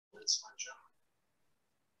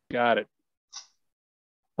Got it.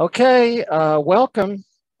 Okay, welcome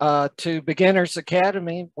to Beginners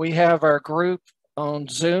Academy. We have our group on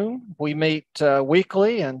Zoom. We meet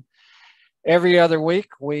weekly, and every other week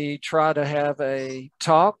we try to have a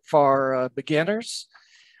talk for beginners.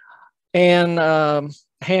 And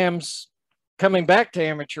Ham's coming back to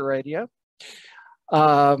amateur radio.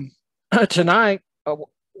 Tonight,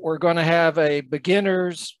 we're going to have a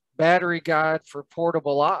beginner's battery guide for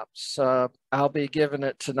portable ops. I'll be giving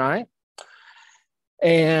it tonight.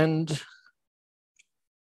 And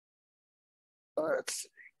let's see,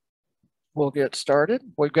 we'll get started.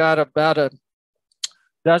 We've got about a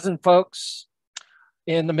dozen folks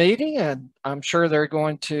in the meeting, and I'm sure they're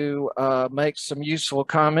going to make some useful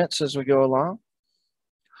comments as we go along.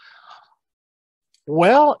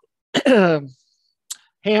 Well, ham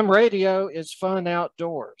radio is fun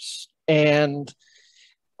outdoors, and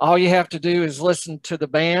all you have to do is listen to the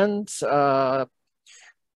bands,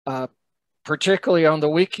 particularly on the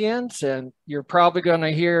weekends, and you're probably going to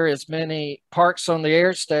hear as many parks on the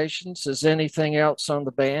air stations as anything else on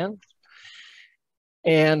the band.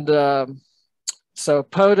 And so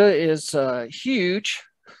POTA is huge,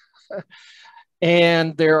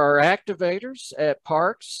 and there are activators at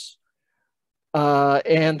parks,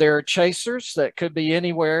 and there are chasers that could be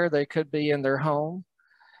anywhere. They could be in their home,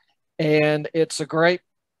 and it's a great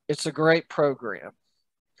program.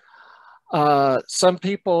 Some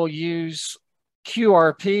people use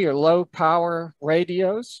QRP or low power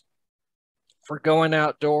radios for going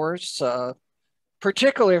outdoors,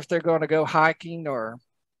 particularly if they're going to go hiking or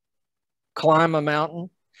climb a mountain.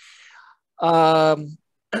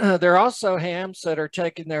 There are also hams that are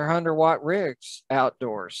taking their 100-watt rigs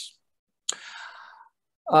outdoors.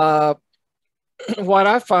 What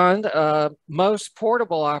I find, most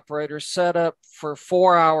portable operators set up for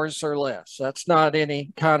 4 hours or less. That's not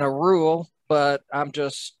any kind of rule, but I'm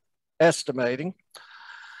just estimating.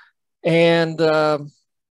 And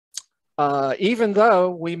even though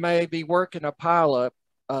we may be working a pileup,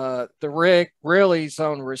 the rig really is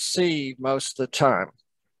on receive most of the time.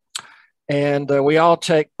 And we all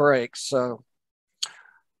take breaks, so.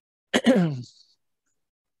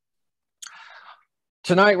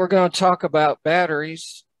 Tonight, we're going to talk about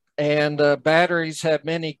batteries, and batteries have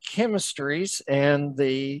many chemistries, and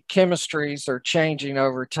the chemistries are changing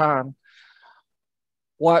over time.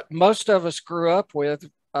 What most of us grew up with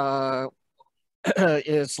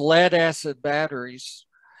is lead acid batteries,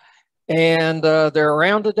 and they're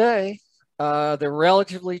around today. They're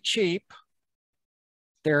relatively cheap.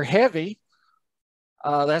 They're heavy.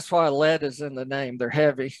 That's why lead is in the name. They're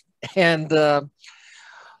heavy, and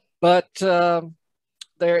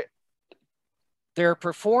their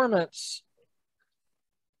performance,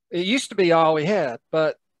 it used to be all we had,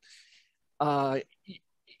 but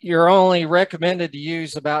you're only recommended to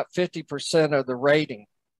use about 50% of the rating.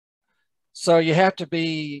 So you have to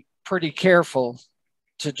be pretty careful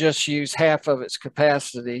to just use half of its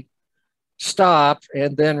capacity, stop,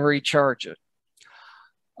 and then recharge it.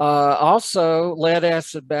 Also, lead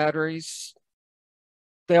acid batteries,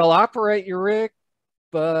 they'll operate your rig,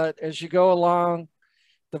 but as you go along,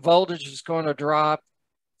 the voltage is going to drop.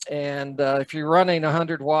 And if you're running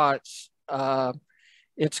 100 watts,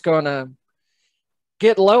 it's going to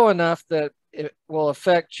get low enough that it will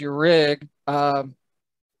affect your rig. I've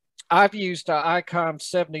used an ICOM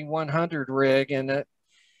 7100 rig, and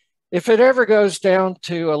if it ever goes down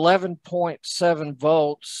to 11.7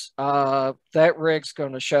 volts, that rig's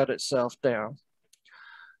going to shut itself down.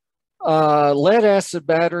 Lead acid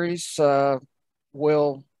batteries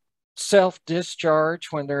will self-discharge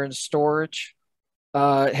when they're in storage.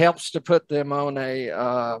 It helps to put them on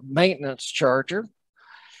a maintenance charger.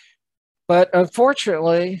 But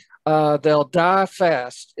unfortunately, they'll die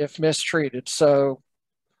fast if mistreated. So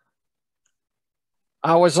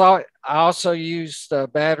I also used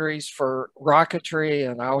batteries for rocketry,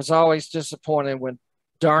 and I was always disappointed when,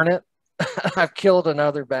 darn it, I've killed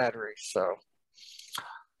another battery. So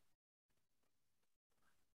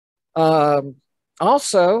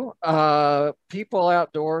also, people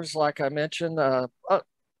outdoors, like I mentioned, a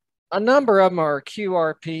number of them are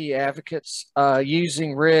QRP advocates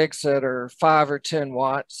using rigs that are 5 or 10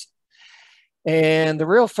 watts. And the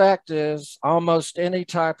real fact is almost any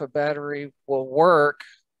type of battery will work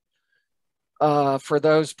for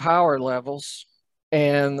those power levels,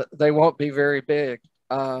 and they won't be very big.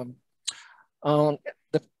 In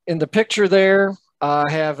the picture there,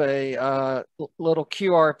 I have a little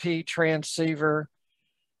QRP transceiver,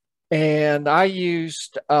 and I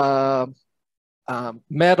used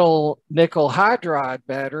metal nickel hydride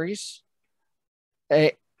batteries.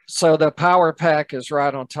 So the power pack is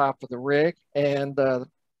right on top of the rig, and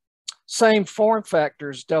same form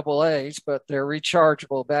factors, AA's, but they're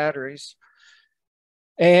rechargeable batteries.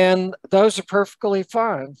 And those are perfectly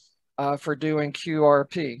fine for doing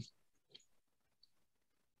QRP.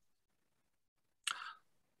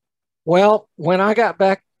 Well, when I got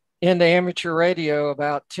back into amateur radio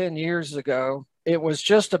about 10 years ago, it was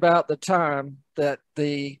just about the time that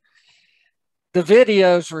the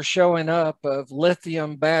videos were showing up of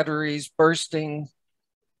lithium batteries bursting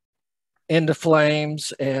into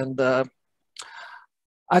flames. And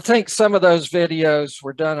I think some of those videos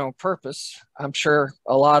were done on purpose. I'm sure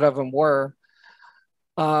a lot of them were.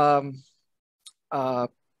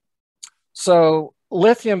 So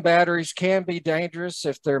lithium batteries can be dangerous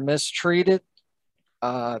if they're mistreated.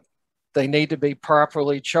 They need to be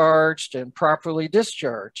properly charged and properly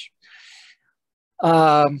discharged.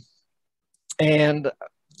 And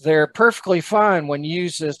they're perfectly fine when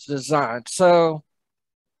used as designed. So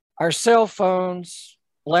our cell phones,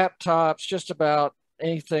 laptops, just about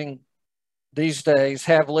anything these days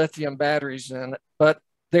have lithium batteries in it, but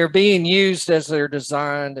they're being used as they're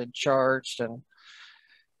designed and charged, and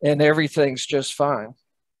everything's just fine.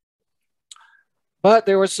 But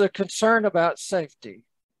there was a concern about safety.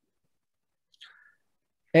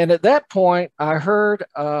 And at that point, I heard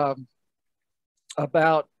I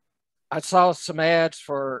saw some ads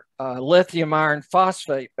for lithium iron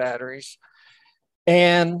phosphate batteries,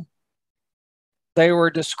 and they were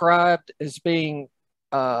described as being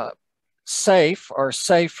safe or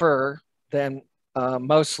safer than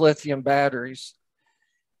most lithium batteries.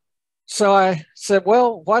 So I said,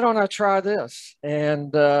 well, why don't I try this?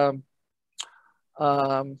 And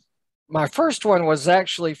my first one was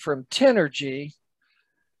actually from Tenergy.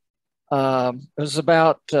 It was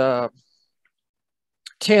about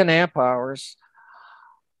 10 amp hours.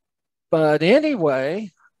 But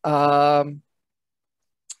anyway,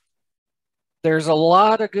 there's a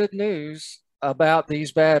lot of good news about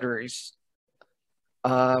these batteries.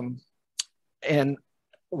 And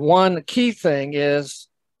one key thing is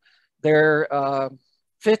they're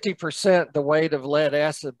 50% the weight of lead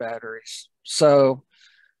acid batteries. So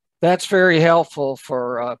that's very helpful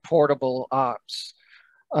for portable ops.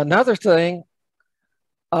 Another thing,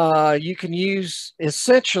 you can use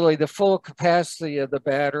essentially the full capacity of the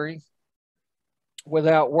battery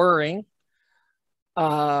without worrying.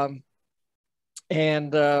 So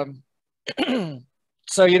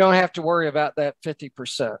you don't have to worry about that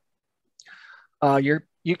 50%.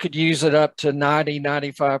 You could use it up to 90,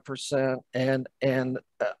 95%, and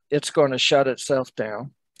it's going to shut itself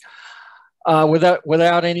down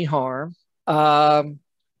without any harm.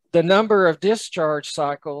 The number of discharge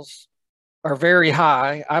cycles are very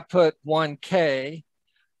high. I put 1K.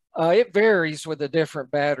 It varies with the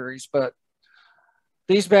different batteries, but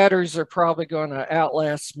these batteries are probably going to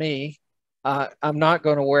outlast me. I'm not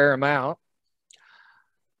going to wear them out.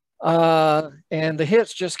 And the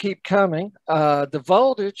hits just keep coming. The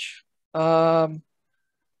voltage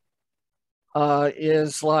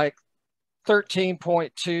is like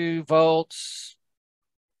 13.2 volts,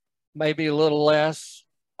 maybe a little less.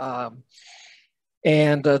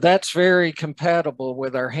 And that's very compatible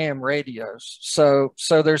with our ham radios. So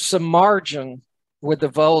there's some margin with the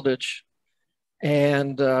voltage,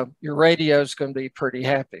 and your radio is going to be pretty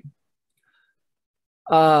happy.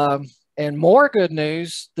 And more good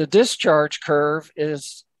news, the discharge curve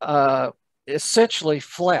is essentially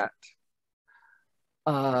flat.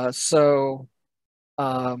 So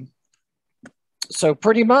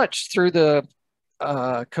pretty much through the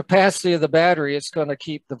capacity of the battery, it's going to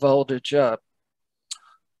keep the voltage up.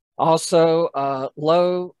 Also,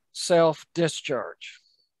 low self-discharge.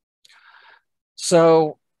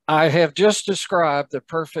 So I have just described the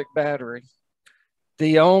perfect battery.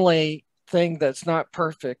 The only thing that's not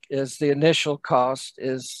perfect is the initial cost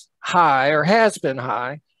is high, or has been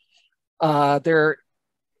high. They're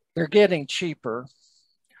getting cheaper.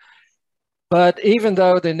 But even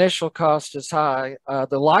though the initial cost is high,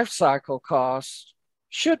 the life cycle cost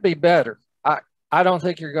should be better. I don't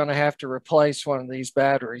think you're going to have to replace one of these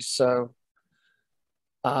batteries. So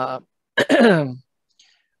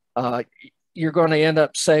you're going to end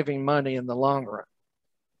up saving money in the long run.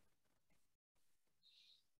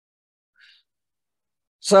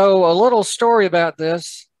 So a little story about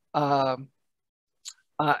this. When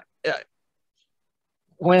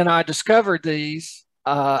I discovered these,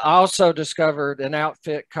 I also discovered an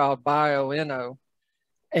outfit called Bioenno,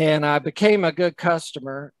 and I became a good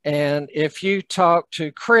customer. And if you talk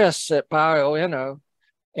to Chris at Bioenno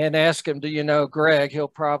and ask him, do you know Greg? He'll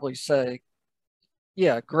probably say,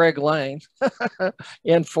 yeah, Greg Lane,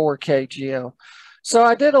 N4KGL. So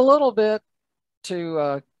I did a little bit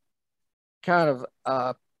to kind of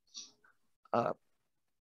uh,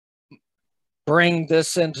 bring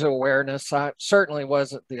this into awareness. I certainly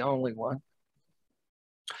wasn't the only one.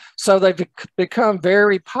 So they've become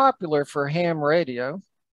very popular for ham radio.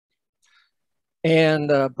 And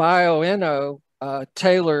Bioenno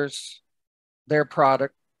tailors their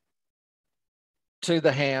product to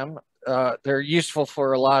the ham. They're useful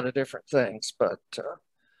for a lot of different things, but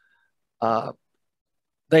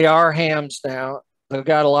they are hams now. They've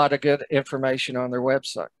got a lot of good information on their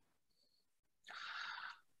website.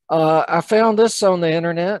 I found this on the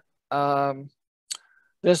internet.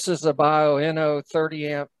 This is a Bioenno 30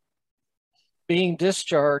 amp being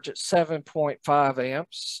discharged at 7.5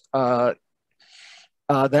 amps.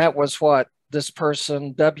 That was what this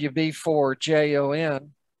person,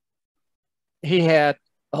 WB4JON, he had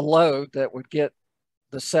a load that would get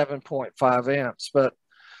the 7.5 amps. But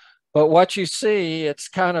what you see, it's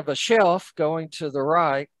kind of a shelf going to the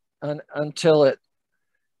right until it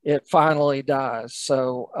finally dies.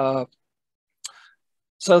 So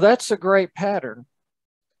that's a great pattern.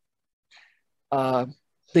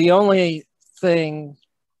 The only thing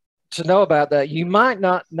to know about that, you might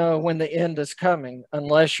not know when the end is coming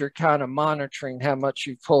unless you're kind of monitoring how much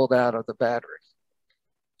you pulled out of the battery.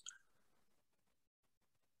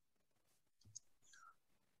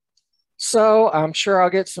 So I'm sure I'll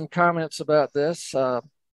get some comments about this.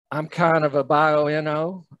 I'm kind of a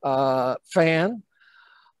Bioenno fan.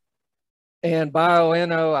 And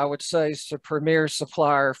Bioenno, I would say, is the premier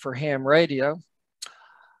supplier for ham radio.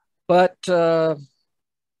 But they're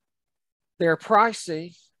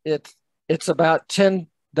pricey. It's about $10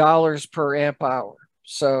 per amp hour.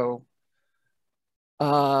 So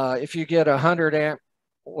if you get 100 amp,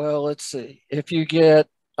 well, let's see. If you get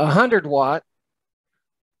 100 watt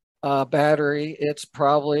battery, it's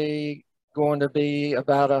probably going to be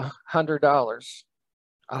about $100.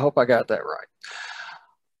 I hope I got that right.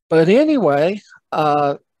 But anyway,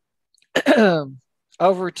 over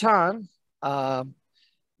time,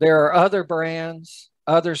 there are other brands,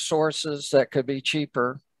 other sources that could be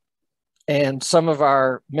cheaper. And some of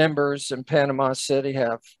our members in Panama City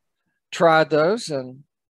have tried those and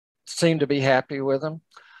seem to be happy with them.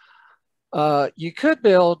 You could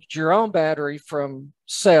build your own battery from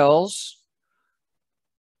cells.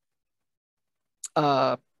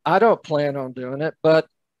 I don't plan on doing it, but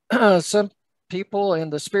some people, in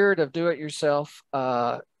the spirit of do it yourself,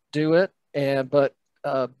 do it. But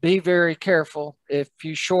be very careful. If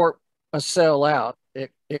you short a cell out,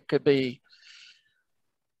 it could be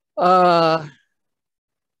a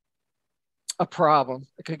problem.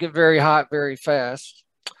 It could get very hot very fast.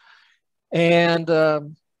 And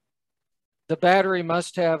the battery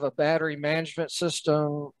must have a battery management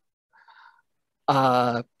system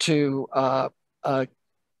to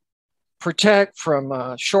protect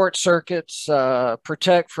from short circuits,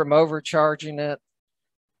 protect from overcharging it,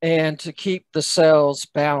 and to keep the cells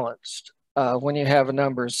balanced when you have a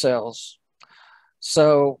number of cells.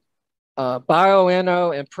 So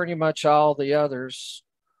Bioenno and pretty much all the others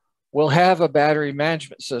will have a battery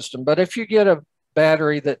management system. But if you get a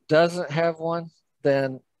battery that doesn't have one,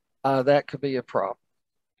 then that could be a problem.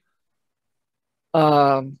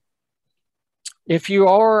 If you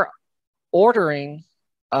are ordering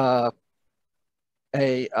a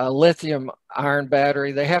lithium ion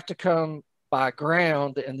battery, they have to come by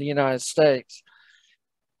ground in the United States.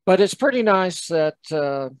 But it's pretty nice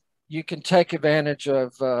that you can take advantage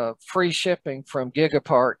of free shipping from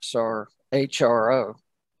Gigaparts or HRO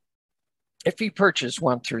if you purchase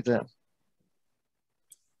one through them.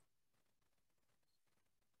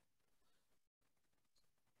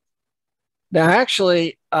 Now,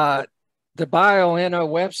 actually, the Bioenno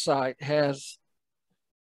website has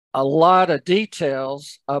a lot of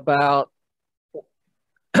details about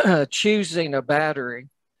choosing a battery.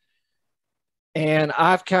 And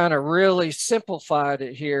I've kind of really simplified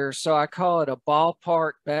it here. So I call it a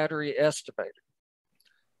ballpark battery estimator.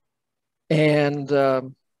 And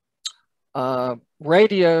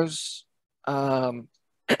radios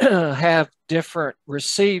have different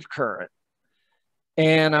receive current.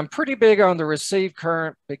 And I'm pretty big on the receive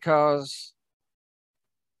current because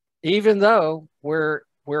even though we're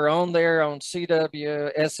on there on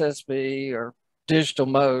CW, SSB, or digital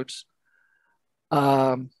modes,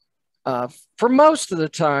 for most of the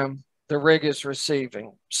time, the rig is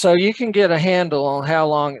receiving. So you can get a handle on how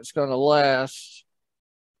long it's going to last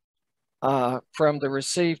from the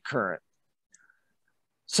receive current.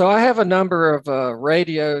 So I have a number of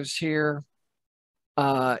radios here,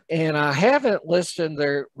 and I haven't listed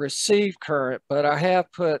their receive current, but I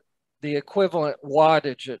have put the equivalent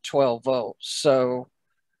wattage at 12 volts. So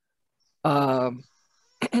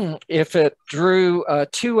if it drew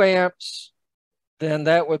 2 amps, then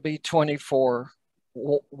that would be 24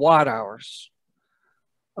 watt hours.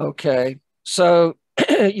 Okay, so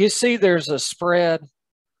you see there's a spread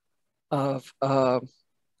of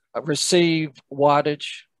received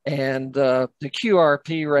wattage, and the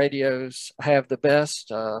QRP radios have the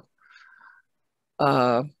best,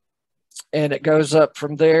 and it goes up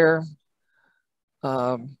from there.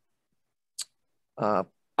 I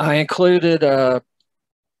included a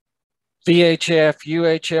VHF,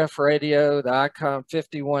 UHF radio, the ICOM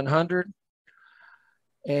 5100.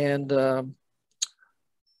 And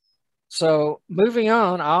so moving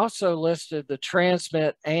on, I also listed the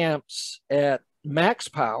transmit amps at max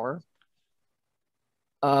power.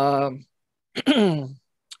 Of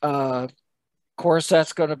course,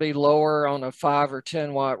 that's going to be lower on a 5 or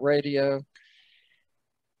 10 watt radio.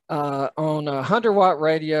 On 100 watt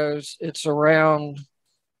radios, it's around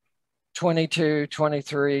 22,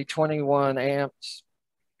 23, 21 amps.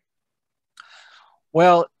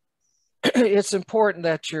 Well, it's important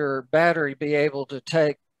that your battery be able to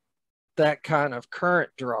take that kind of current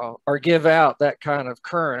draw or give out that kind of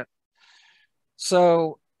current.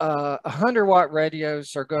 So 100 watt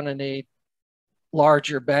radios are going to need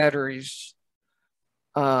larger batteries.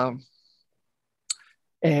 There's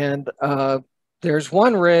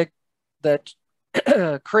one rig that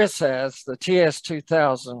Chris has, the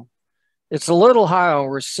TS2000. It's a little high on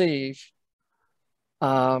receive,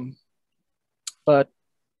 but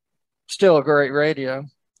still a great radio.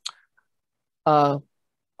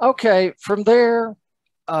 Okay, from there,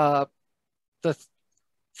 the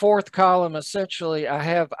fourth column, essentially, I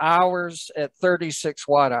have hours at 36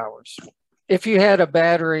 watt hours. If you had a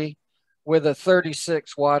battery with a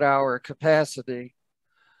 36 watt hour capacity,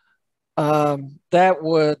 that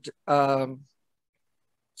would,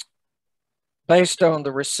 based on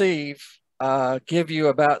the receive, give you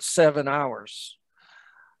about 7 hours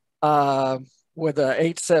with a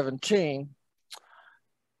 817.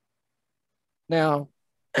 Now,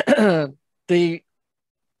 the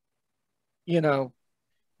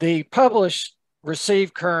published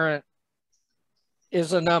receive current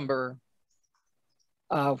is a number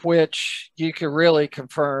which you can really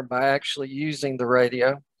confirm by actually using the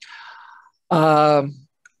radio. The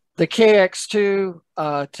KX2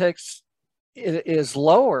 is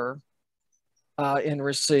lower in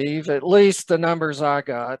receive, at least the numbers I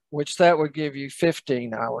got, which that would give you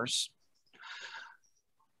 15 hours.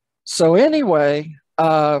 So anyway,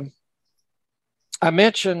 I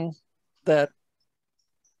mentioned that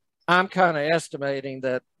I'm kind of estimating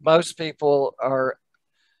that most people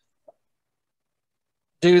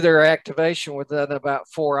do their activation within about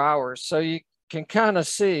 4 hours. So you can kind of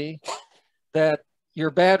see that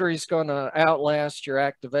your battery's going to outlast your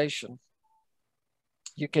activation.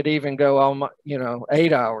 You could even go on,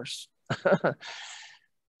 8 hours.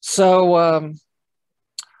 So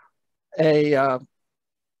a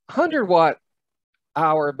 100 watt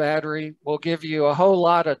hour battery will give you a whole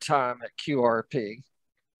lot of time at QRP.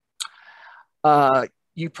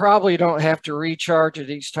 You probably don't have to recharge it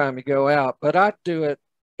each time you go out, but I'd do it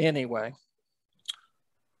anyway.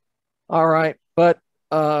 All right, but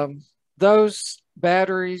those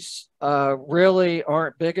batteries really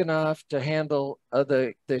aren't big enough to handle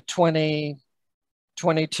the 20,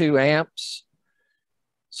 22 amps.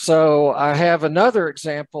 So I have another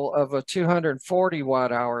example of a 240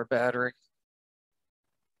 watt hour battery.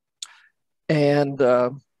 And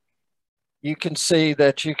you can see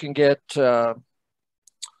that you can get 10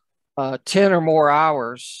 or more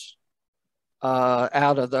hours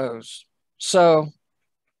out of those. So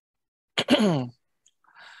you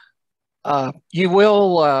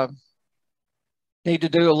will need to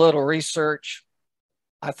do a little research.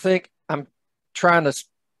 I think I'm trying to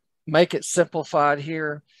make it simplified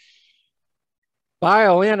here.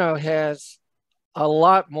 Bioenno has a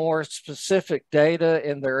lot more specific data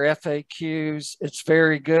in their FAQs. It's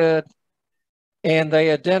very good. And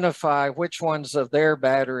they identify which ones of their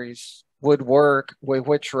batteries would work with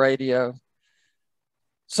which radio.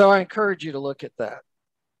 So I encourage you to look at that.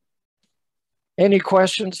 Any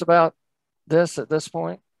questions about this at this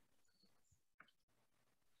point?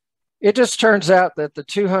 It just turns out that the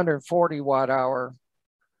 240 watt hour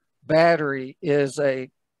battery is a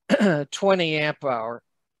 20 amp hour,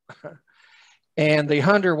 and the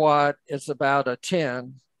 100 watt is about a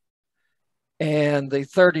 10, and the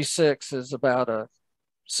 36 is about a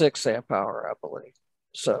 6 amp hour, I believe.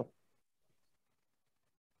 So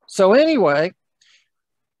anyway,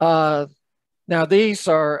 now these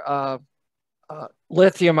are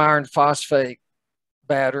lithium iron phosphate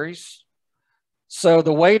batteries. So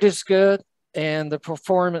the weight is good and the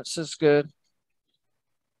performance is good.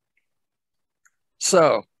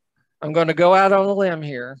 So I'm going to go out on a limb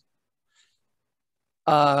here.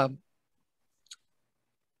 I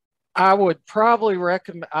would probably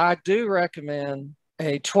recommend, I do recommend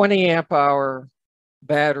a 20 amp hour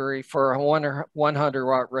battery for a 100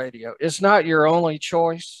 watt radio. It's not your only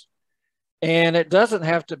choice, and it doesn't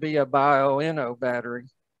have to be a Bioenno battery,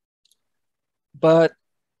 but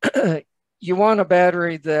you want a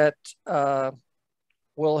battery that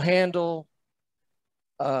will handle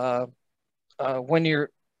when you're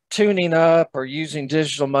tuning up or using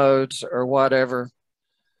digital modes or whatever.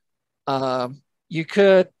 You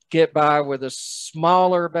could get by with a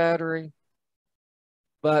smaller battery,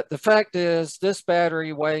 but the fact is this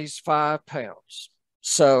battery weighs 5 pounds.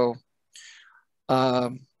 So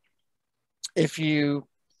if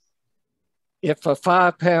a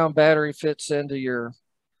 5 pound battery fits into your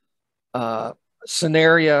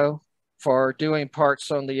scenario for doing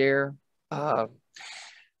parts on the air.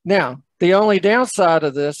 Now, the only downside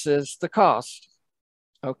of this is the cost.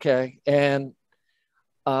 Okay. And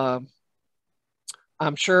I'm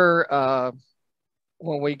sure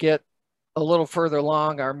when we get a little further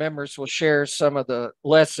along, our members will share some of the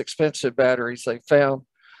less expensive batteries they found.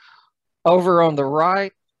 Over on the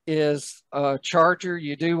right is a charger.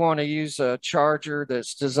 You do want to use a charger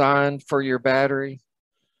that's designed for your battery.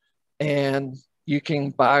 And you can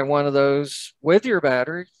buy one of those with your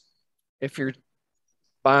battery if you're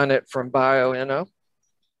buying it from Bioenno.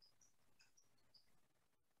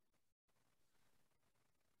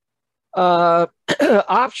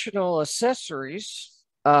 Optional accessories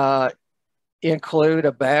include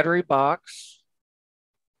a battery box.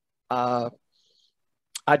 I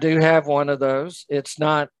do have one of those. It's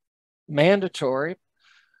not mandatory,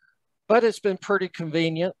 but it's been pretty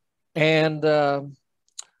convenient. And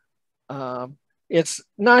it's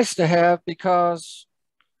nice to have because,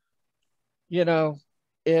 you know,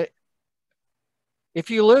 if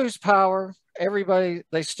you lose power, everybody,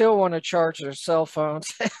 they still want to charge their cell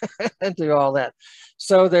phones and do all that.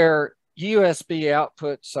 So there are USB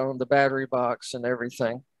outputs on the battery box and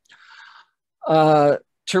everything.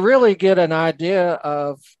 To really get an idea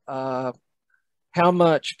of how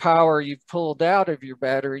much power you've pulled out of your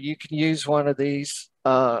battery, you can use one of these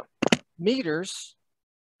meters.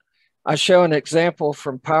 I show an example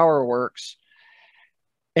from PowerWorks,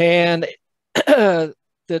 and the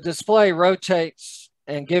display rotates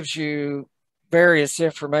and gives you various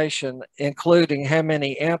information, including how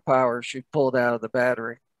many amp hours you pulled out of the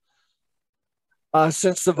battery.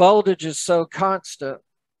 Since the voltage is so constant,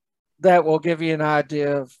 that will give you an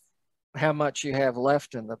idea of how much you have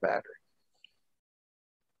left in the battery.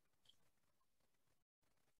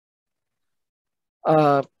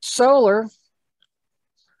 Solar,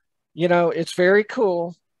 you know, it's very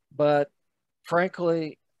cool, but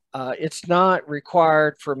frankly, it's not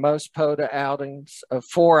required for most POTA outings of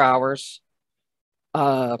 4 hours.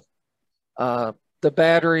 The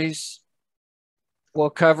batteries will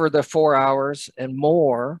cover the 4 hours and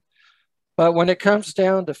more. But when it comes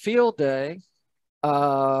down to field day,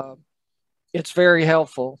 it's very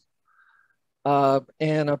helpful.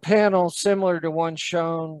 And a panel similar to one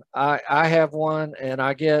shown, I have one and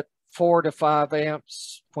I get 4 to 5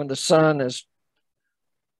 amps when the sun is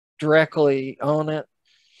directly on it.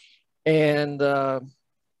 And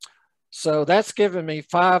so that's given me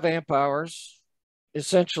 5 amp hours,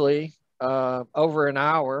 essentially over an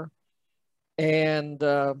hour. And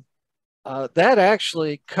that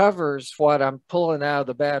actually covers what I'm pulling out of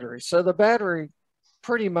the battery. So the battery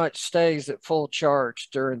pretty much stays at full charge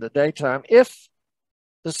during the daytime if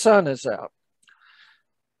the sun is out.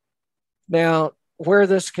 Now, where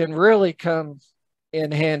this can really come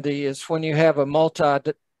in handy is when you have a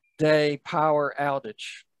multi-day power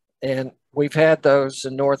outage. And we've had those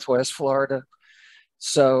in Northwest Florida.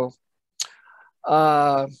 So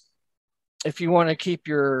if you want to keep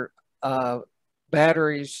your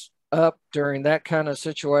batteries up during that kind of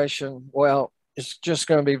situation, well, it's just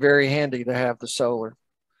going to be very handy to have the solar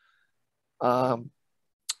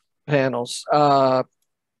panels.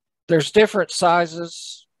 There's different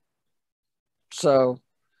sizes, so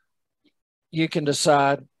you can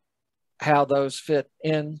decide how those fit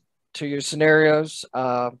into your scenarios.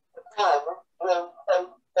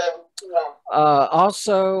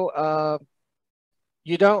 Also,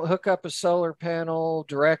 you don't hook up a solar panel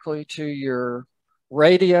directly to your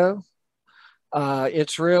radio.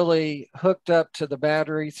 It's really hooked up to the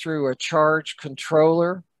battery through a charge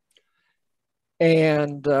controller.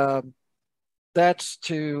 And that's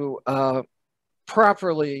to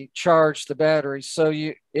properly charge the battery. So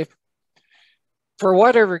for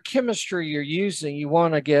whatever chemistry you're using, you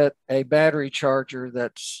want to get a battery charger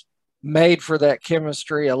that's made for that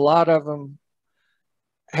chemistry. A lot of them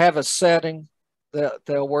have a setting that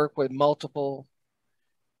they'll work with multiple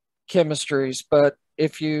chemistries, but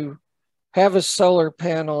if you have a solar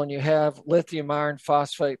panel and you have lithium iron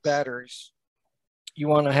phosphate batteries, you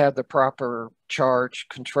want to have the proper charge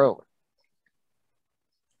controller.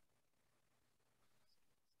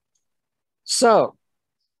 So,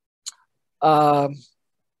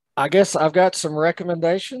 I guess I've got some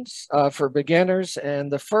recommendations for beginners.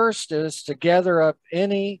 And the first is to gather up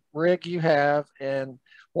any rig you have and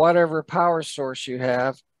whatever power source you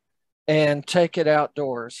have and take it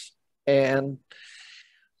outdoors and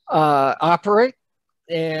operate.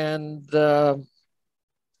 And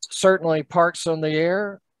certainly Parks on the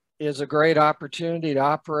Air is a great opportunity to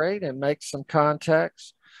operate and make some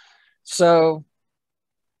contacts. So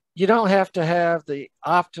you don't have to have the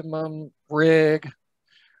optimum rig,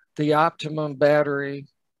 the optimum battery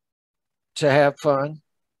to have fun.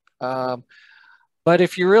 But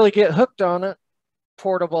if you really get hooked on it,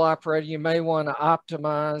 portable operator, you may want to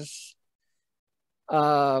optimize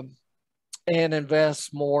and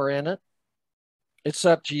invest more in it. It's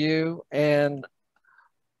up to you. And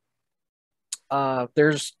and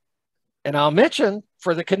I'll mention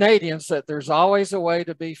for the Canadians that there's always a way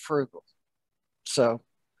to be frugal. So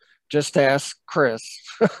just ask Chris.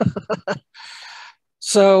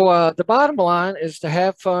 So the bottom line is to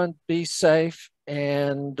have fun, be safe,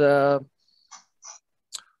 and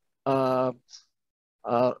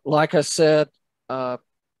like I said, the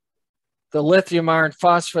lithium iron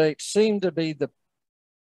phosphate seemed to be the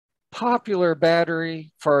popular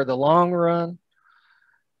battery for the long run.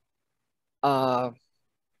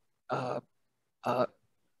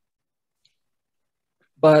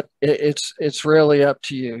 But it's really up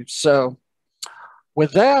to you. So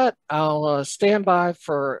with that, I'll stand by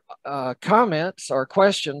for comments or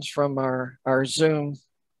questions from our Zoom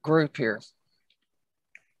group here.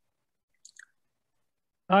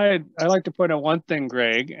 I'd like to point out one thing,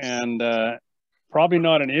 Greg, and probably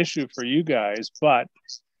not an issue for you guys, but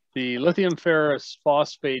the lithium ferrous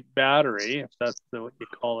phosphate battery, if that's what you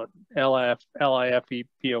call it,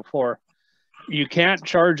 LiFePO4, you can't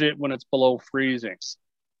charge it when it's below freezing.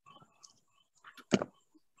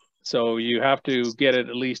 So you have to get it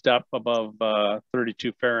at least up above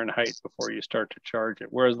 32 Fahrenheit before you start to charge it.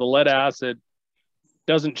 Whereas the lead acid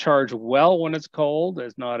doesn't charge well when it's cold,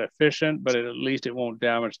 it's not efficient, but at least it won't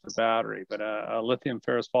damage the battery. But a lithium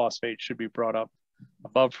ferrous phosphate should be brought up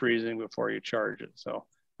above freezing before you charge it. So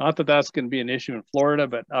not that that's going to be an issue in Florida,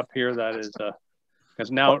 but up here that is,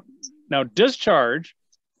 because now discharge,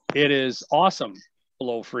 it is awesome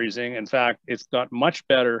below freezing. In fact, it's got much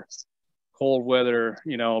better cold weather,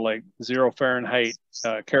 you know, like 0 Fahrenheit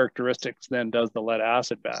characteristics than does the lead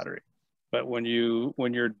acid battery. But when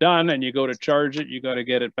you're done and you go to charge it, you got to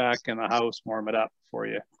get it back in the house, warm it up before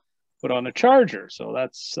you put on the charger. So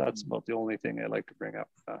that's about the only thing I'd like to bring up.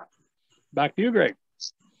 Back to you, Greg.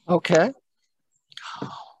 Okay.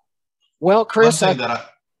 Well, Chris,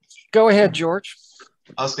 go ahead, George.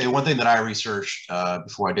 I'll say one thing that I researched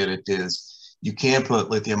before I did it is you can put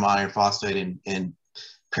lithium iron phosphate in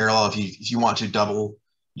parallel if you want to double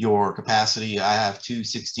your capacity. I have two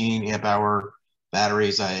 16 amp hour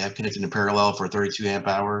batteries I have connected in parallel for 32 amp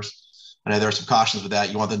hours. I know there are some cautions with that.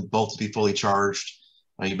 You want them both to be fully charged.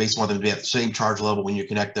 You basically want them to be at the same charge level when you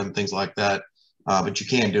connect them, things like that. But you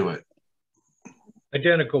can do it.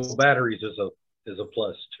 Identical batteries is a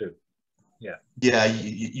plus too. Yeah. Yeah,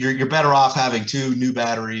 you're better off having two new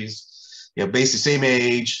batteries. You know, basically same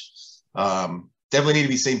age. Definitely need to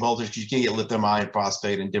be same voltage. You can get lithium iron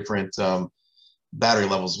phosphate in different battery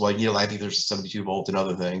levels. Well, you know, I think there's a 72 volt and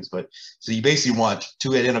other things, but so you basically want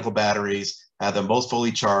two identical batteries, have them both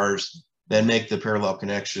fully charged, then make the parallel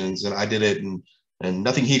connections. And I did it, and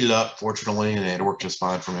nothing heated up, fortunately, and it worked just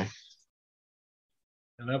fine for me.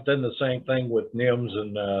 And I've done the same thing with NIMS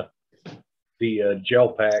and the gel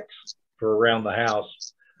packs for around the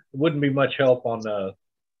house. It wouldn't be much help on a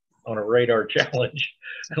radar challenge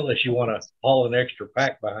unless you want to haul an extra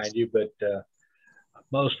pack behind you. But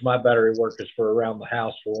most of my battery work is for around the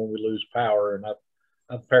house for when we lose power, and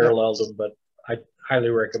I've paralleled them, but I highly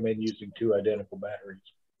recommend using two identical batteries.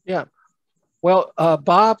 Yeah. Well,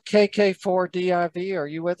 Bob, KK4DIV, are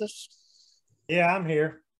you with us? Yeah, I'm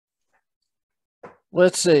here.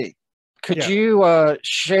 Let's see. Could you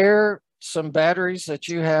share some batteries that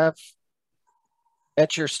you have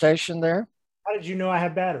at your station there? How did you know I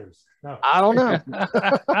had batteries? No, I don't know.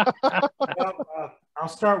 Well, I'll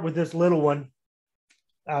start with this little one.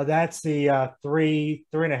 That's the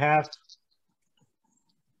 3.5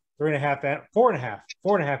 4 and a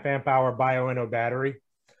half amp hour Bioenno battery.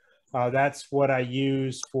 That's what I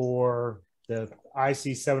use for the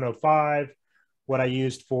IC705, what I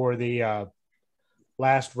used for the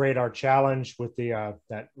last radar challenge with the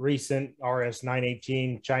that recent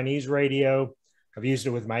RS918 Chinese radio. I've used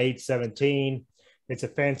it with my 817. It's a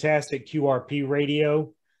fantastic QRP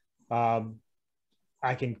radio.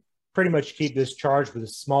 I can pretty much keep this charged with a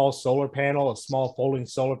small solar panel, a small folding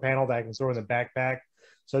solar panel that I can throw in the backpack.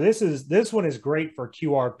 So this one is great for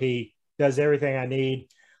QRP, does everything I need.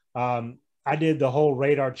 I did the whole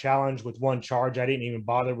radar challenge with one charge. I didn't even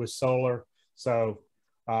bother with solar. So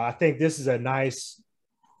I think this is a nice,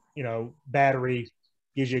 battery,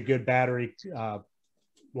 gives you a good battery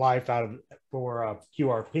life for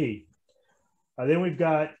QRP. Then we've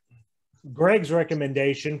got Greg's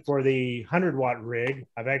recommendation for the 100-watt rig.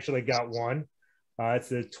 I've actually got one. It's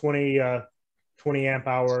a 20 amp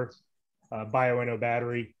hour Bioenno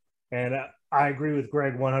battery. And I agree with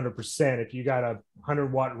Greg 100%. If you got a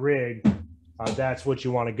 100-watt rig, that's what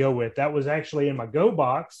you want to go with. That was actually in my Go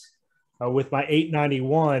box with my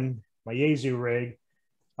 891, my Yaesu rig,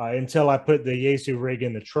 until I put the Yaesu rig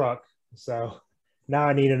in the truck. So now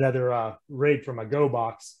I need another rig for my Go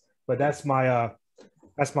box. But that's my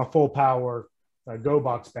full power Go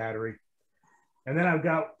box battery. And then I've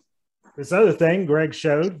got this other thing Greg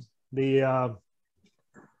showed, the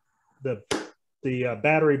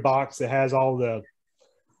battery box that has all the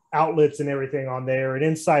outlets and everything on there. And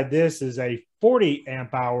inside this is a 40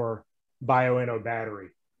 amp hour Bioenno battery.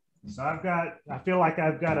 So I feel like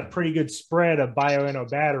I've got a pretty good spread of Bioenno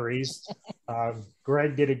batteries.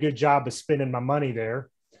 Greg did a good job of spending my money there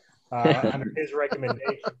under his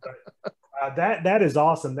recommendation. But that is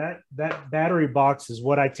awesome. That battery box is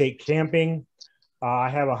what I take camping. I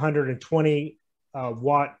have a 120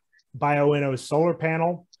 watt Bioenno solar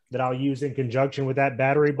panel that I'll use in conjunction with that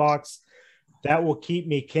battery box. That will keep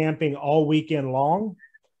me camping all weekend long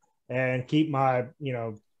and keep my,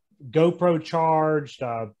 GoPro charged.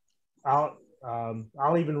 I'll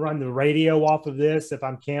even run the radio off of this if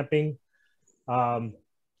I'm camping.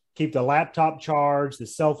 Keep the laptop charged, the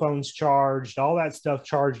cell phones charged, all that stuff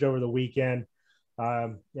charged over the weekend.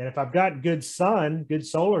 And if I've got good sun, good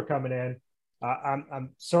solar coming in,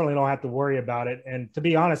 I'm certainly don't have to worry about it. And to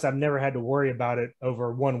be honest, I've never had to worry about it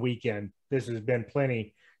over one weekend. This has been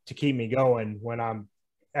plenty to keep me going when I'm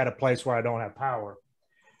at a place where I don't have power.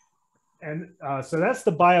 And so that's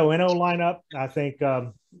the Bioenno lineup. I think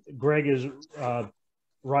Greg is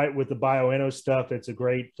right with the Bioenno stuff. It's a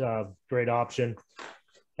great option.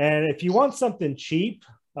 And if you want something cheap,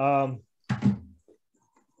 I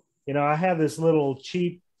have this little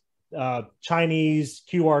cheap Chinese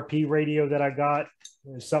QRP radio that I got.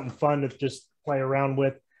 It's something fun to just play around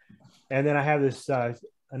with. And then I have this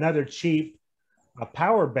another cheap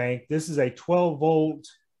power bank. This is a 12 volt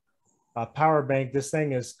power bank. This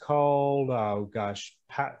thing is called,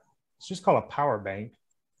 it's just called a power bank,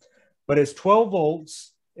 but it's 12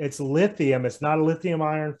 volts. It's lithium. It's not a lithium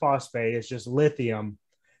iron phosphate. It's just lithium.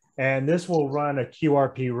 And this will run a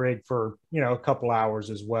QRP rig for, a couple hours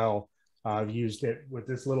as well. I've used it with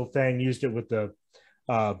this little thing, used it with the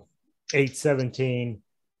 817.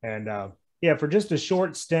 And for just a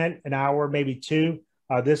short stint, an hour, maybe two,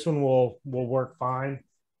 this one will work fine.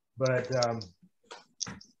 But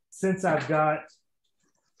since I've got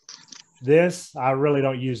this, I really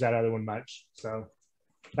don't use that other one much. So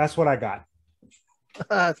that's what I got.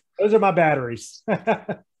 Those are my batteries.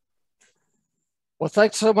 Well,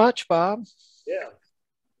 thanks so much, Bob. Yeah.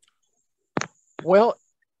 Well,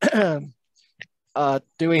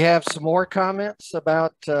 do we have some more comments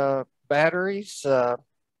about batteries?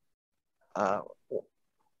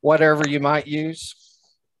 Whatever you might use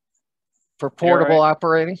for portable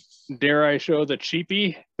operating? Dare I show the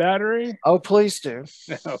cheapy battery? Oh, please do.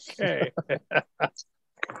 Okay.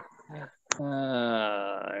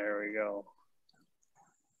 There we go.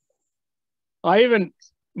 I even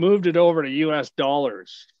moved it over to US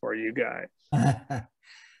dollars for you guys.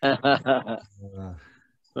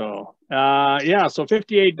 So so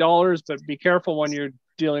 $58, but be careful when you're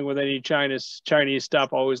dealing with any Chinese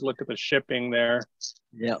stuff. Always look at the shipping there.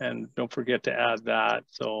 Yeah. And don't forget to add that.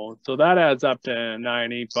 So that adds up to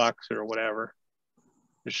 $90 or whatever.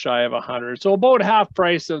 Just shy of 100. So about half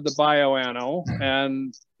price of the Bioenno.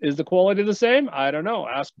 And is the quality the same? I don't know.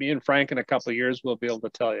 Ask me and Frank in a couple of years, we'll be able to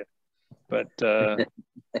tell you. But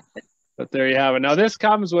but there you have it. Now this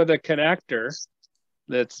comes with a connector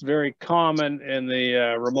that's very common in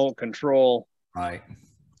the remote control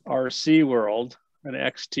RC world, an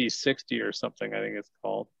XT60 or something, I think it's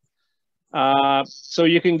called. So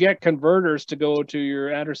you can get converters to go to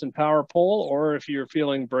your Anderson power pole, or if you're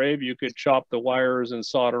feeling brave, you could chop the wires and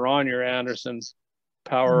solder on your Anderson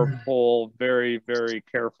power pole very, very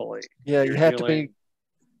carefully. Yeah, you have to be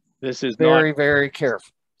this is very, very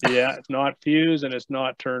careful. Yeah, it's not fused and it's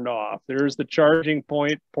not turned off. There's the charging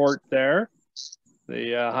port there,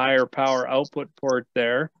 the higher power output port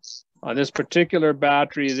there. On this particular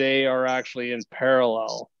battery, they are actually in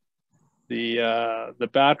parallel. The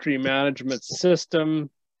battery management system,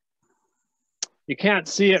 you can't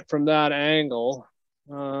see it from that angle.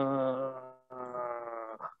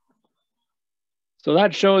 So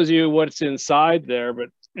that shows you what's inside there, but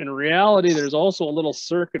in reality, there's also a little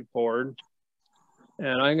circuit board.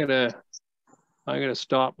 And I'm gonna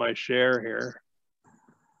stop my share here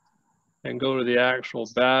and go to the actual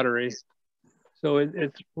battery. So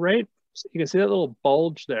it's right, you can see that little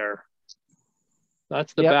bulge there.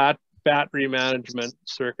 That's the battery management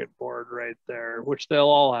circuit board right there, which they'll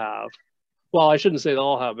all have. Well, I shouldn't say they'll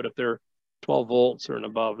all have, but if they're 12 volts or and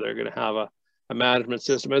above, they're gonna have a management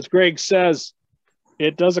system. As Greg says,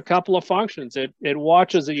 it does a couple of functions. It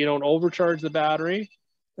watches that you don't overcharge the battery,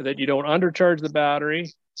 that you don't undercharge the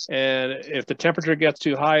battery. And if the temperature gets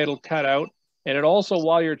too high, it'll cut out. And it also,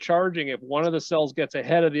 while you're charging, if one of the cells gets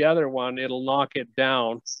ahead of the other one, it'll knock it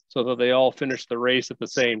down so that they all finish the race at the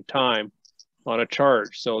same time on a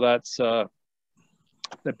charge. So that's the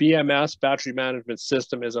BMS, battery management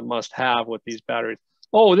system, is a must-have with these batteries.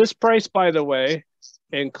 Oh, this price, by the way,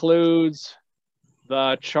 includes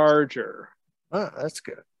the charger. Oh, that's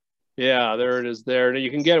good. Yeah, there it is there. You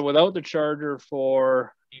can get it without the charger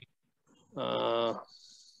for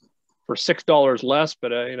 $6 less,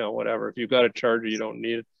 but you know, whatever. If you've got a charger, you don't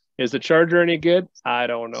need it. Is the charger any good? I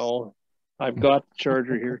don't know. I've got the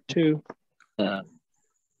charger here too. And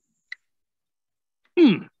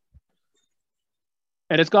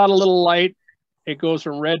it's got a little light. It goes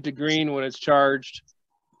from red to green when it's charged.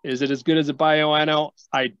 Is it as good as a Bioenno?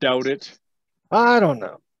 I doubt it. I don't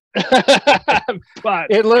know. But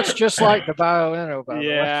it looks just like the Bioenno, by the way.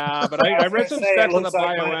 Yeah, but I read some specs on the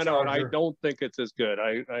Bioenno, and I don't think it's as good.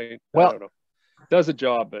 I don't know. It does a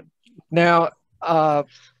job, but now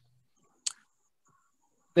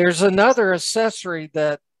there's another accessory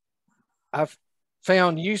that I've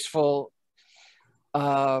found useful.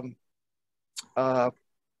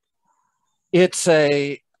 It's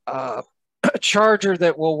a charger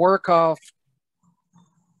that will work off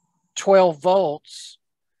 12 volts.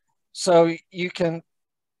 So you can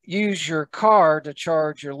use your car to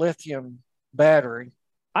charge your lithium battery.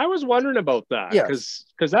 I was wondering about that, because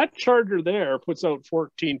that charger there puts out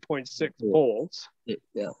 14.6 volts.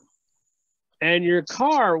 Yeah. And your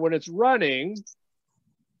car, when it's running,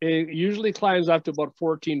 it usually climbs up to about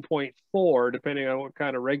 14.4, depending on what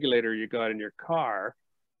kind of regulator you got in your car.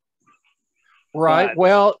 Right. But,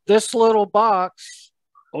 well, this little box.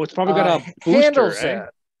 Oh, it's probably got a booster,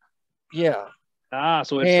 that. Yeah. Ah,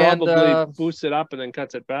 so it probably boosts it up and then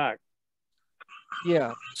cuts it back.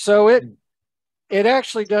 Yeah. So it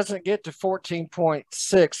actually doesn't get to 14.6.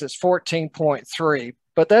 It's 14.3,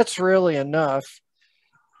 but that's really enough.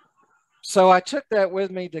 So I took that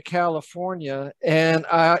with me to California, and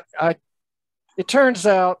it turns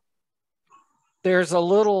out there's a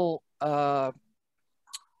little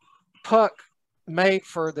puck made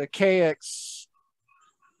for the KX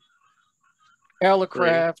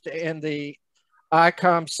Elecraft and the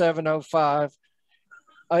ICOM 705.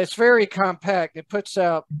 It's very compact. It puts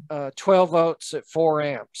out 12 volts at 4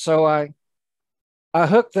 amps. So I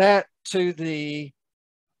hooked that to the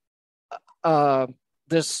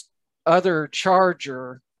this other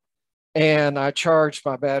charger, and I charged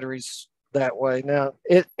my batteries that way. Now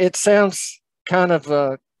it sounds kind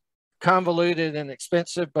of convoluted and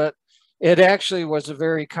expensive, but it actually was a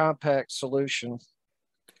very compact solution.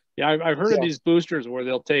 Yeah, I've heard of these boosters where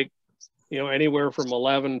they'll take, anywhere from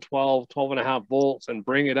 11, 12 and a half volts and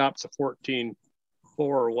bring it up to 14.4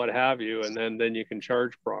 or what have you. And then you can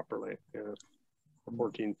charge properly,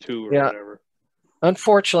 14.2 or whatever.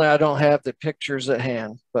 Unfortunately, I don't have the pictures at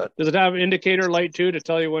hand, but. Does it have an indicator light too to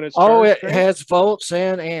tell you when it's charged? Oh, it right? has volts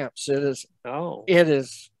and amps. It is. Oh.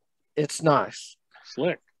 It's nice.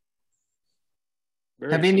 Slick.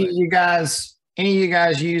 Very have slick. Any of you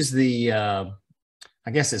guys use the, I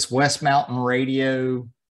guess it's West Mountain Radio,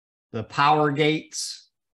 the power gates?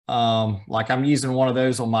 Like I'm using one of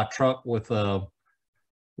those on my truck with a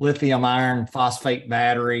lithium iron phosphate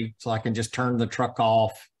battery, so I can just turn the truck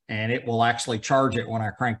off and it will actually charge it when I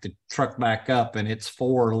crank the truck back up, and it's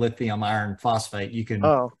for lithium iron phosphate. You can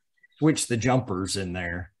switch the jumpers in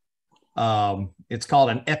there. It's called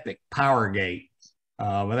an Epic Power Gate.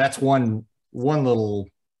 But that's one little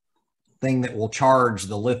thing that will charge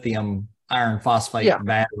the lithium iron phosphate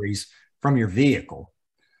batteries from your vehicle.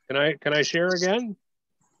 Can I share again?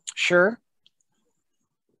 Sure.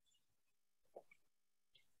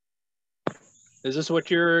 Is this what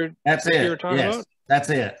you're? That's it. You're talking about? That's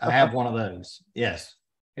it. I have one of those. Yes.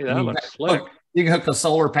 Hey, that looks slick. You can hook a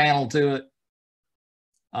solar panel to it.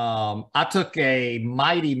 I took a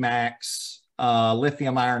Mighty Max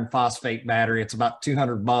lithium iron phosphate battery. It's about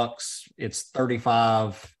 $200. It's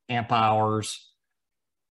 35 amp hours.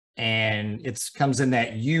 And it comes in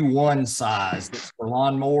that U1 size. It's for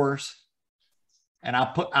lawnmowers. And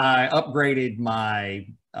I upgraded my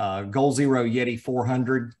Goal Zero Yeti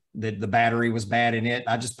 400. The battery was bad in it.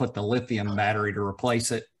 I just put the lithium battery to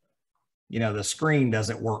replace it. You know, the screen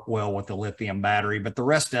doesn't work well with the lithium battery, but the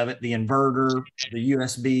rest of it, the inverter, the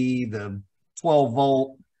USB, the 12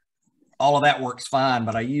 volt, all of that works fine.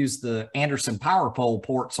 But I use the Anderson power pole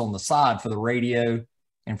ports on the side for the radio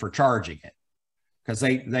and for charging it, because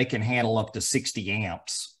they can handle up to 60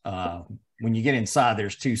 amps. When you get inside,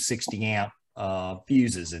 there's two 60 amp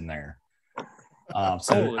fuses in there.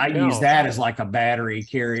 So I use that as like a battery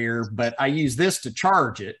carrier, but I use this to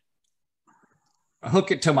charge it,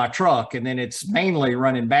 hook it to my truck, and then it's mainly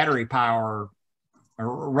running battery power,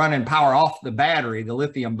 or running power off the battery, the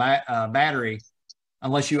lithium battery,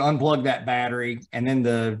 unless you unplug that battery, and then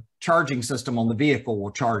the charging system on the vehicle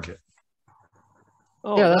will charge it.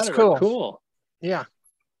 Oh, yeah, that's cool. Cool. Yeah.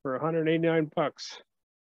 For $189.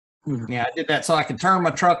 Yeah, I did that so I could turn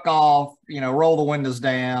my truck off, you know, roll the windows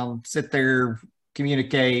down, sit there,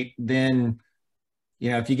 communicate. Then,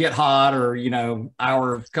 you know, if you get hot or, you know,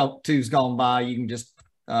 hour or two's gone by, you can just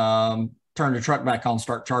turn the truck back on,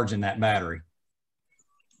 start charging that battery.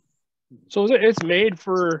 So it's made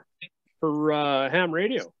for ham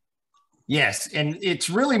radio. Yes, and it's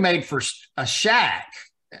really made for a shack,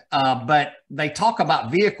 but they talk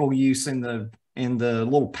about vehicle use in the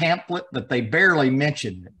little pamphlet, but they barely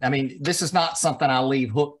mention it. I mean, this is not something I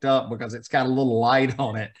leave hooked up because it's got a little light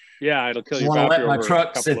on it. Yeah, it'll kill you. I want to let my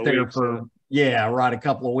truck sit there for a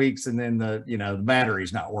couple of weeks, and then the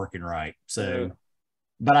battery's not working right. So,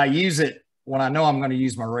 but I use it when I know I'm going to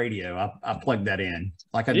use my radio. I plug that in.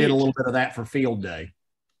 Like I did a little bit of that for field day.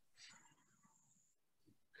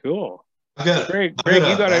 Cool. Greg,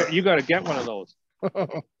 you gotta get one of those.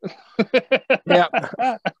 Yeah.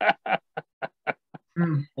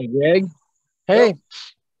 Hey, Greg. Hey.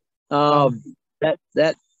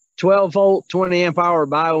 That 12 volt, 20 amp hour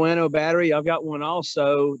Bioenno battery, I've got one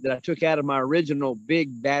also that I took out of my original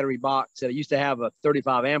big battery box that I used to have a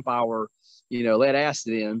 35 amp hour, lead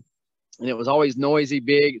acid in. And it was always noisy,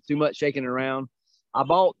 big, too much shaking around. I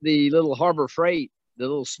bought the little Harbor Freight, the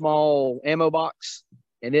little small ammo box,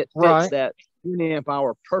 and it fits that 20 amp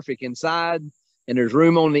hour perfect inside. And there's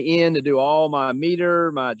room on the end to do all my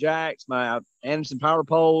meter, my jacks, my Anderson power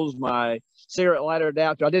poles, my cigarette lighter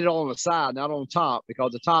adapter. I did it all on the side, not on top,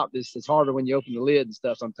 because the top is harder when you open the lid and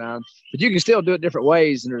stuff sometimes. But you can still do it different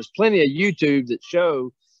ways. And there's plenty of YouTube that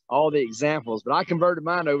show all the examples. But I converted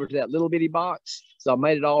mine over to that little bitty box. So I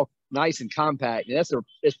made it all nice and compact. And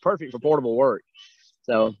it's perfect for portable work.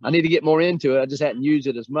 So I need to get more into it. I just hadn't used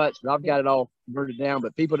it as much, but I've got it all converted down.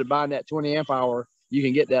 But people that buy that 20 amp hour, you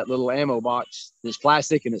can get that little ammo box. It's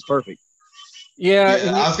plastic and it's perfect. Yeah.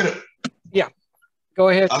 Go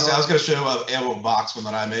ahead. I was going to show an ammo box one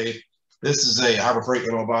that I made. This is a Harbor Freight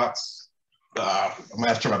ammo box. I'm going to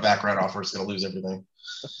have to turn my background off or it's going to lose everything.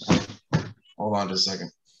 Hold on just a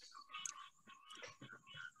second.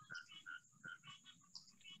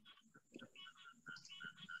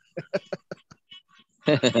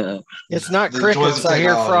 It's not crickets. I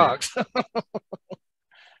hear frogs.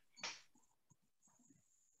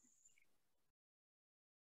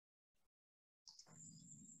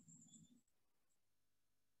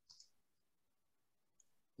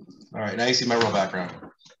 All right, now you see my real background.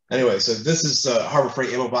 Anyway, so this is a Harbor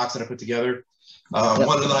Freight ammo box that I put together. One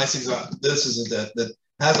of the nice things about this is that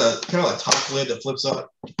has a kind of a top lid that flips up.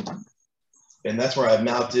 And that's where I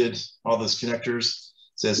mounted all those connectors.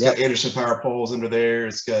 So it's got Anderson power poles under there.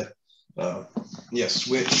 It's got,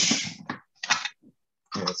 switch.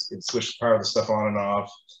 It switches power the stuff on and off.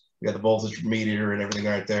 You got the voltage meter and everything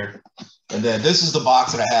right there. And then this is the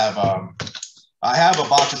box that I have. I have a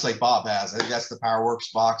box just like Bob has. I think that's the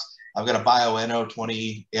PowerWorks box. I've got a Bioenno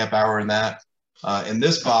 20 amp hour in that. In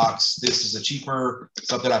this box, this is a cheaper,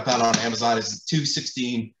 something I found on Amazon. It's a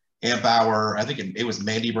 216 amp hour. I think it was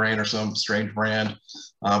Mandy brand or some strange brand,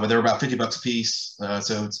 but they're about $50 a piece.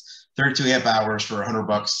 So it's 32 amp hours for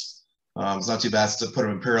 $100. It's not too bad to put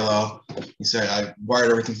them in parallel. You say I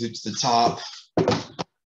wired everything to the top,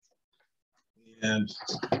 and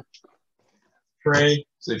tray.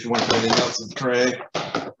 So if you want to put anything else in the tray,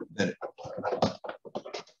 then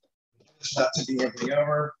not tipping everything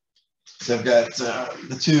over. So I've got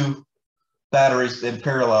the two batteries in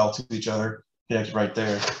parallel to each other, connected right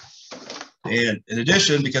there. And in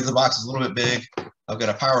addition, because the box is a little bit big, I've got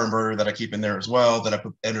a power inverter that I keep in there as well that I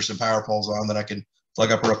put Anderson power poles on that I can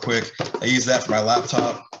plug up real quick. I use that for my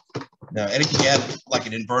laptop. Now, anything you add like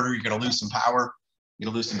an inverter, you're going to lose some power. You're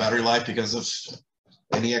going to lose some battery life because of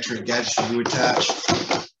any extra gadgets you attach.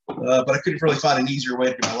 But I couldn't really find an easier way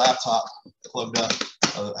to get my laptop plugged up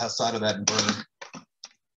outside of that inverter.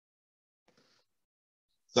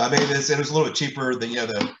 So I made this. It was a little bit cheaper than,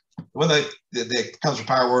 the one that comes from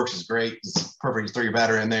PowerWorks is great. It's perfect to throw your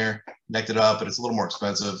battery in there, connect it up, but it's a little more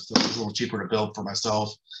expensive. So it's a little cheaper to build for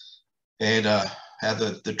myself. And have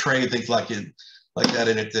the tray and things like that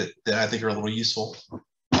in it that I think are a little useful.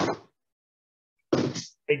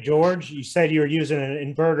 Hey, George, you said you were using an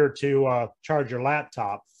inverter to charge your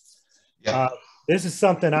laptop. Yeah. This is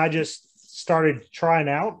something I just started trying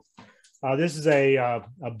out. This is a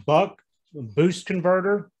buck boost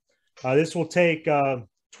converter. This will take 12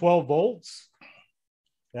 volts.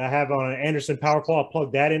 I have on an Anderson power pole. I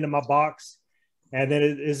plug that into my box. And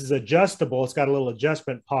then this is adjustable. It's got a little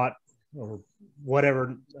adjustment pot or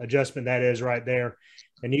whatever adjustment that is right there.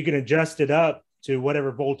 And you can adjust it up to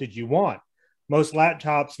whatever voltage you want. Most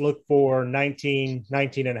laptops look for 19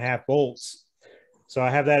 and a half volts. So I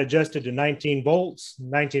have that adjusted to 19 volts,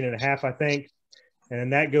 19 and a half, I think. And then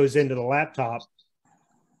that goes into the laptop.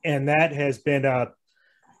 And that has been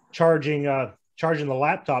charging the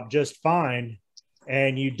laptop just fine.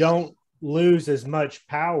 And you don't lose as much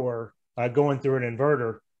power going through an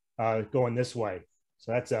inverter going this way.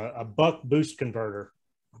 So that's a buck boost converter.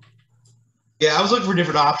 Yeah, I was looking for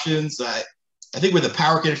different options. I think with the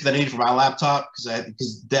power connector that I needed for my laptop,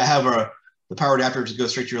 because they have the power adapter to go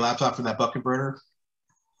straight to your laptop from that buck converter.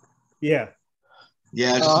 Yeah.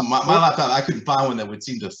 Yeah, just my laptop, I couldn't find one that would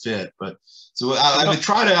seem to fit. But so I've been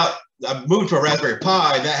trying out. I've moved to a Raspberry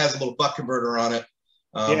Pi that has a little buck converter on it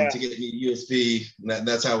to get me USB. And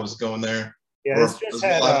that's how I was going there. Yeah, this just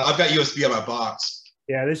had, I've got USB on my box.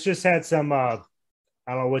 Yeah, this just had some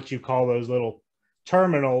I don't know what you call those little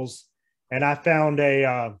terminals, and I found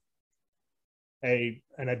an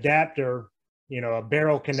adapter, a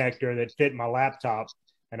barrel connector that fit my laptop,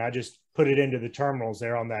 and I just put it into the terminals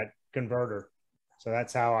there on that converter. So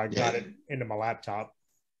that's how I got it into my laptop.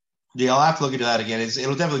 Yeah, I'll have to look into that again.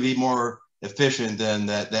 It'll definitely be more efficient than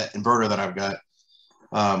that inverter that I've got.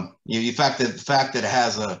 The fact that it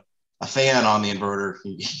has a fan on the inverter,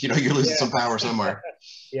 you're losing some power somewhere.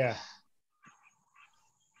 Yeah.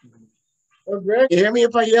 Oh, Greg, you hear me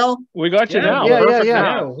if I yell? We got you now. Yeah,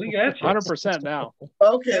 we got you. 100% now.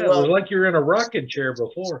 Okay, It was like you're in a rocking chair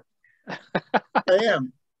before. I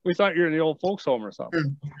am. We thought you were in the old folks home or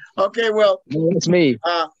something. Okay, well. No, it's me.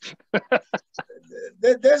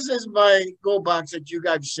 This is my Go box that you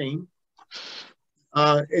guys have seen.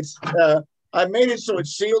 I made it so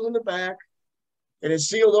it's sealed in the back, and it's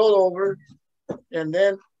sealed all over. And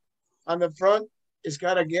then on the front, it's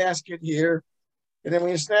got a gasket here. And then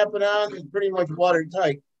when you snap it on, it's pretty much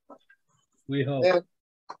watertight. We hope. And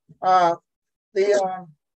the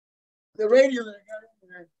radio that I got in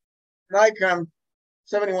there, Nikon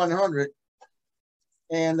 7100,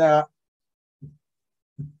 and I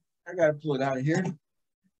gotta pull it out of here.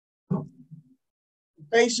 The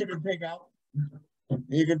base you can take out.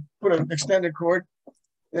 You can put an extended cord,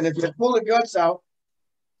 and if you pull the guts out,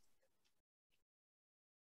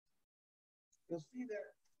 you'll see there.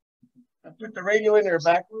 I put the radio in there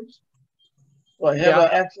backwards, so I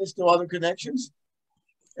have access to all the connections,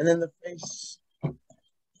 and then the face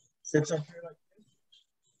sits up here like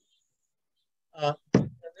this. And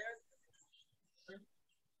then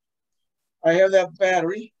I have that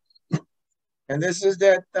battery, and this is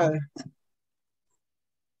that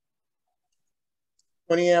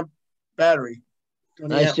 20 amp battery.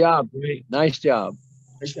 20 Nice amp. job. Great. Nice job.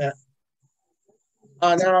 Like that.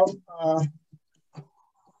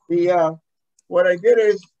 Now, what I did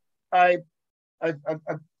is I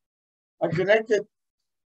connected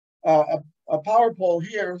a power pole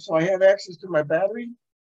here, so I have access to my battery.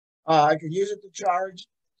 I could use it to charge,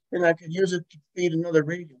 and I could use it to feed another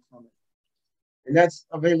radio from it, and that's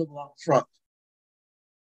available out front.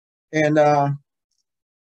 And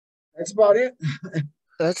that's about it.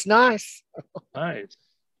 That's nice. Nice.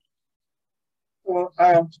 Well,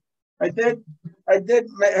 I did have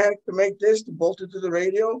to make this to bolt it to the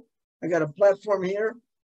radio. I got a platform here,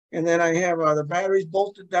 and then I have the batteries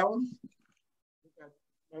bolted down.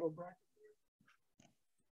 Metal bracket here.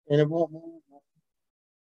 And it won't move.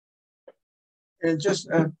 And just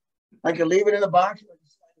I can leave it in a box.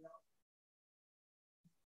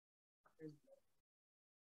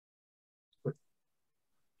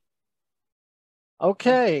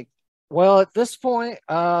 Okay. Well, at this point,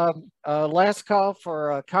 last call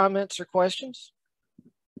for comments or questions.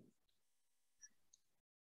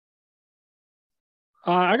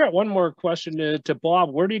 I got one more question to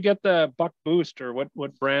Bob. Where do you get the Buck Boost, or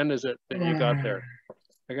what brand is it that you got there?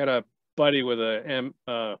 I got a buddy with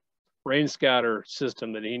a rain scatter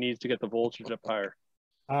system that he needs to get the voltage up higher.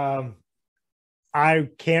 I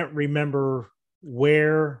can't remember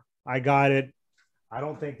where I got it. I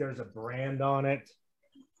don't think there's a brand on it.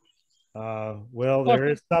 Well, there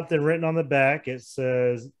is something written on the back. It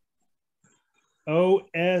says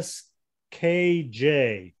OSKJ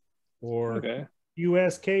or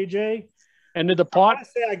USKJ. And did the pot? I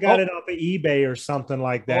say I got it off of eBay or something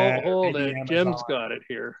like that. Hold it. Jim's got it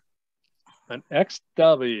here. An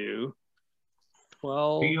XW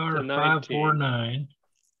 12 PR549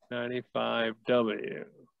 95W.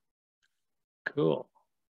 Cool.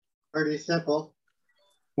 Pretty simple.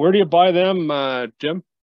 Where do you buy them, Jim?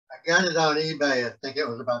 I got it on eBay. I think it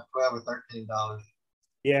was about $12 or $13.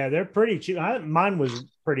 Yeah, they're pretty cheap. Mine was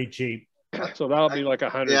pretty cheap. So that'll be like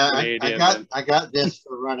 100 Canadian. I got this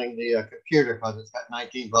for running the computer because it's got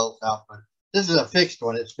 19 volts output. This is a fixed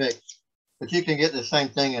one. It's fixed. But you can get the same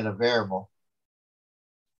thing in a variable.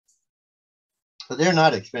 But they're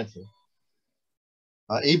not expensive.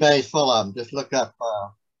 eBay is full of them. Just look up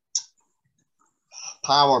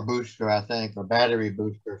power booster, I think, or battery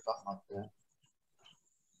booster or something like that.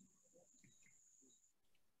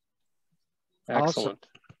 Excellent. Awesome.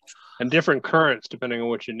 And different currents depending on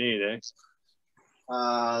what you need, eh?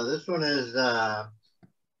 This one is 5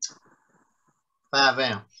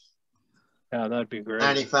 amps. Yeah, that'd be great.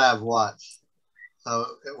 95 watts. So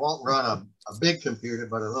it won't run a big computer,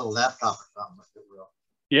 but a little laptop or something like it will.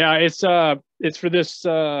 Yeah, it's for this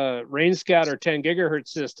rain scatter 10 gigahertz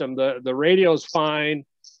system. The radio's fine.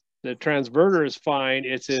 The transverter is fine.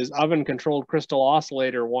 It's his oven controlled crystal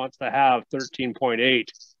oscillator wants to have 13.8.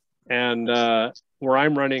 And where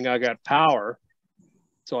I'm running, I got power.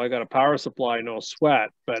 So I got a power supply, no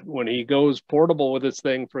sweat. But when he goes portable with this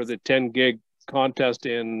thing for the 10 gig contest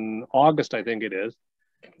in August, I think it is,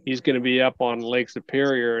 he's going to be up on Lake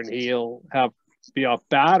Superior and he'll be off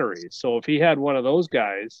batteries. So if he had one of those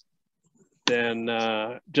guys, then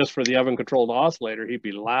just for the oven controlled oscillator, he'd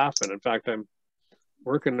be laughing. In fact, I'm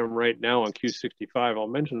working him right now on Q65. I'll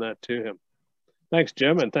mention that to him. Thanks,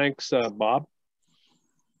 Jim. And thanks, Bob.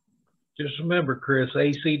 Just remember, Chris,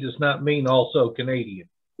 AC does not mean also Canadian.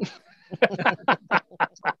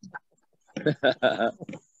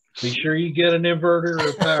 Be sure you get an inverter or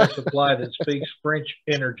a power supply that speaks French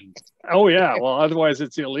energy. Oh, yeah. Well, otherwise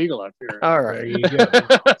it's illegal up here. All right. There you go.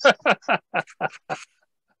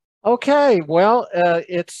 Okay. Well,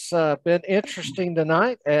 it's been interesting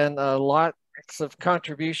tonight and lots of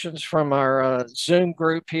contributions from our Zoom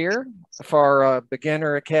group here for our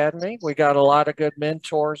Beginner Academy. We got a lot of good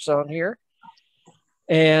mentors on here.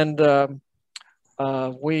 And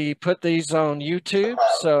we put these on YouTube,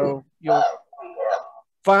 so you'll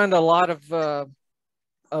find a lot of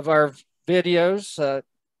our videos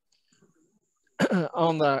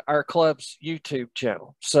on our club's YouTube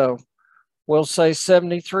channel. So we'll say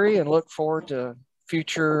 73 and look forward to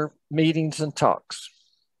future meetings and talks.